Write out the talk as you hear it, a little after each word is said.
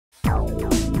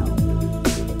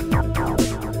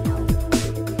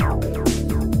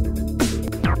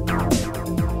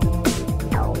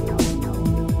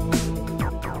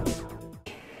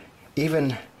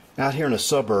even out here in the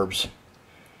suburbs,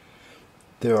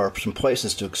 there are some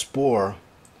places to explore.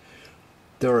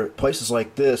 There are places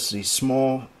like this, these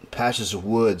small patches of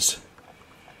woods.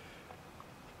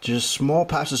 Just small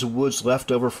patches of woods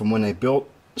left over from when they built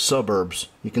suburbs.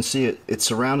 You can see it's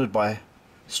surrounded by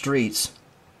streets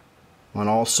on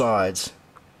all sides.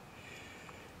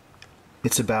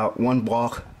 It's about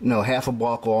half a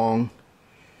block long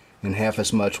and half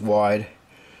as much wide.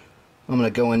 I'm going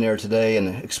to go in there today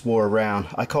and explore around.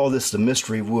 I call this the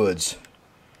Mystery Woods.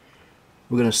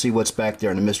 We're going to see what's back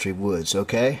there in the Mystery Woods,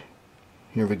 okay?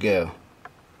 Here we go.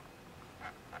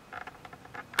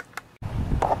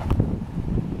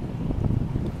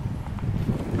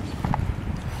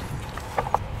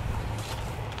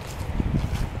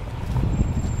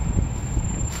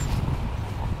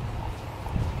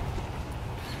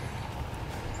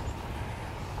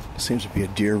 Seems to be a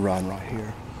deer run right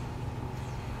here.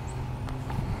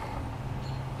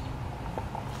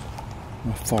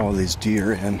 I'll follow these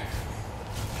deer in.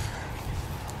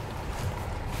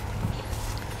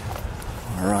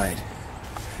 Alright.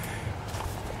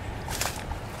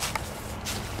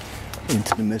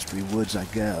 Into the Mystery Woods I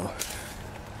go.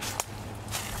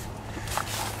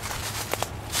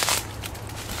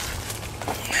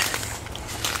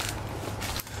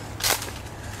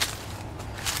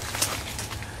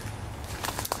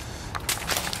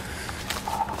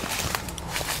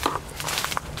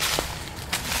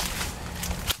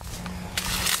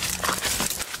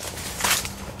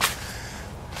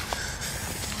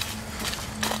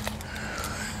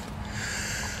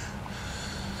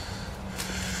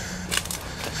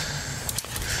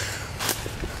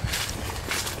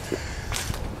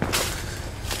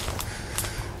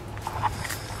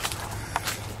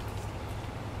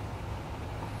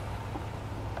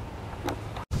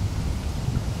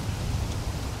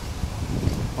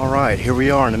 Alright, here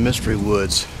we are in the Mystery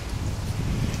Woods.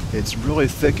 It's really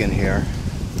thick in here.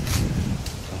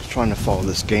 I was trying to follow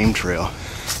this game trail.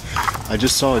 I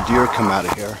just saw a deer come out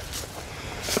of here.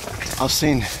 I've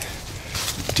seen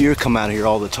deer come out of here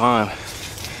all the time,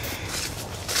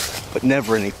 but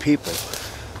never any people.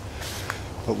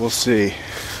 But we'll see.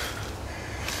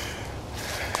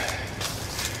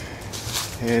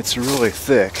 It's really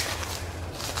thick.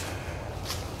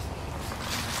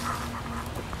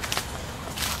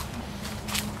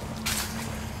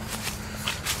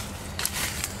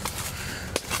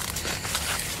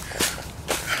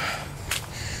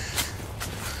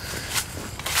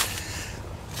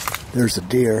 There's a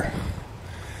deer.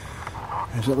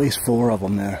 There's at least 4 of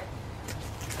them there.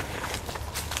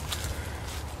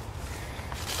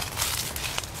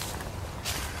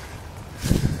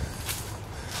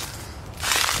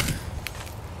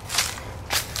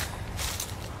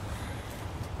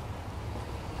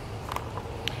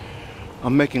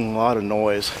 I'm making a lot of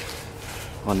noise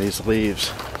on these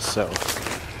leaves, so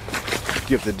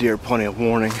give the deer plenty of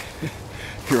warning.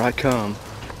 Here I come.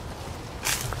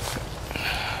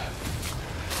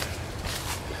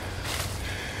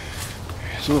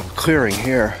 There's a little clearing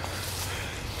here.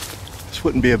 This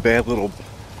wouldn't be a bad little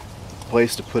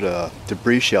place to put a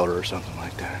debris shelter or something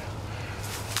like that.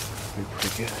 Be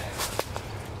pretty good.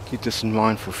 Keep this in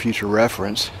mind for future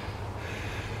reference.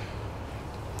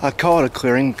 I call it a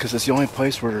clearing because it's the only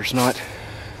place where there's not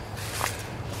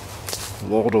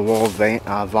wall-to-wall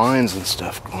vines and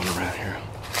stuff going around here.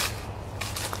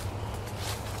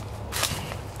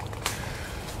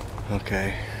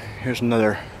 Okay, here's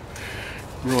another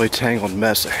really tangled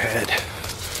mess ahead.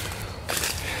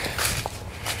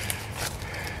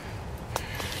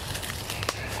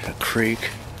 A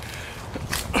creek,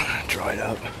 dried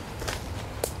up.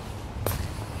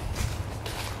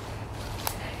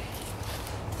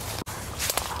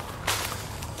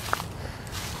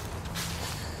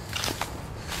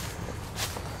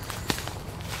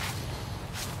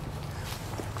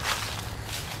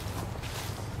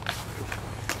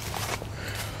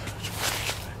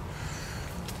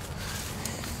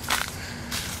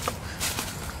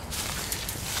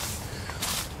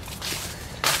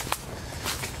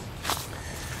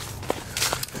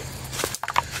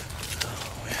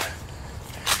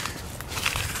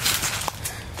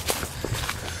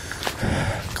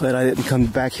 Glad I didn't come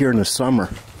back here in the summer.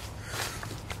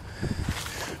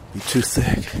 Be too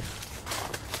thick.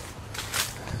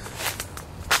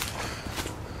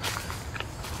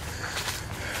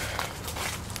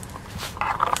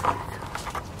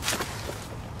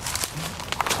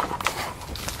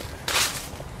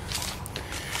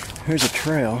 Here's a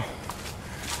trail.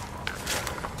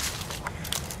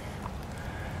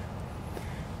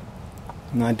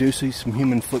 And I do see some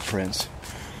human footprints.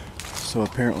 So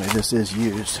apparently this is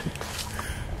used.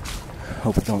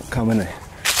 Hope it don't come in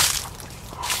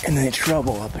any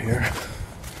trouble up here.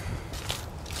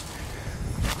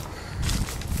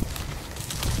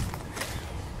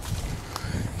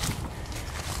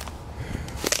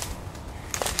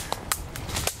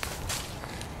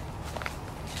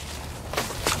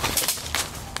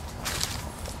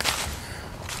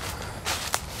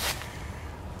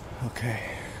 Okay,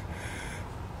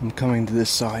 I'm coming to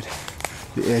this side,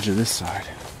 the edge of this side.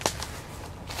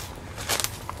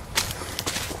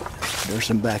 There's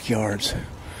some backyards.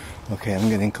 Okay, I'm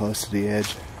getting close to the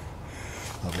edge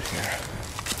of it here.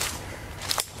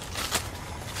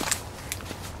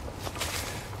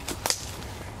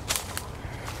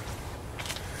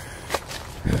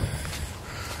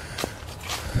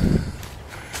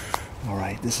 All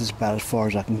right, this is about as far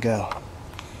as I can go.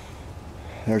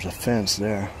 There's a fence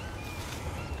there.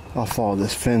 I'll follow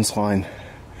this fence line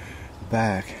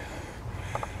back.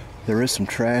 There is some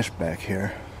trash back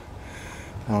here.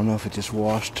 I don't know if it just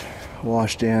washed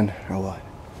in or what.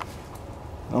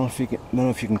 I don't know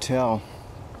if you can tell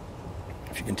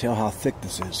how thick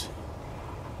this is.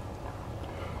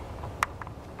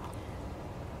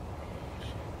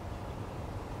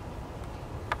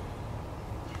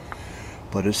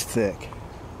 But it's thick.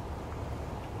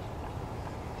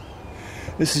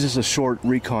 This is just a short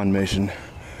recon mission.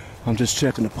 I'm just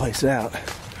checking the place out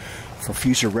for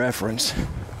future reference.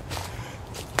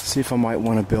 See if I might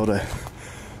want to build a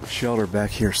shelter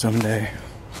back here someday.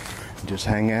 Just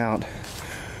hang out,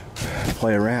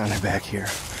 play around back here.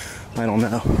 I don't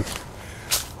know.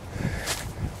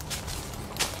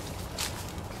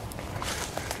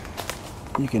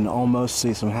 You can almost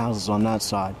see some houses on that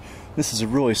side. This is a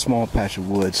really small patch of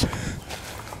woods,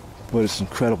 but it's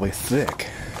incredibly thick.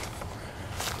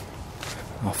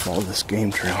 I'll follow this game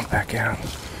trail back out.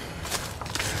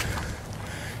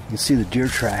 You can see the deer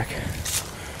track.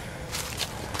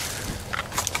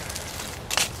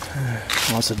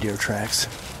 Lots of deer tracks.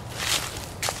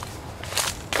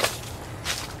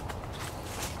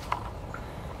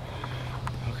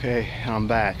 Okay, I'm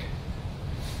back.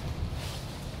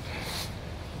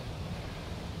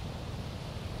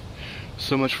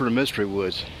 So much for the mystery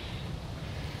woods.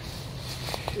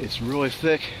 It's really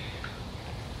thick.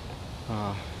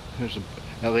 There's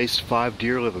at least 5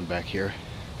 deer living back here.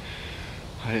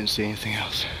 I didn't see anything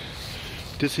else.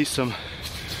 Did see some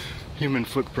human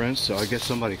footprints, so I guess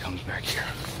somebody comes back here.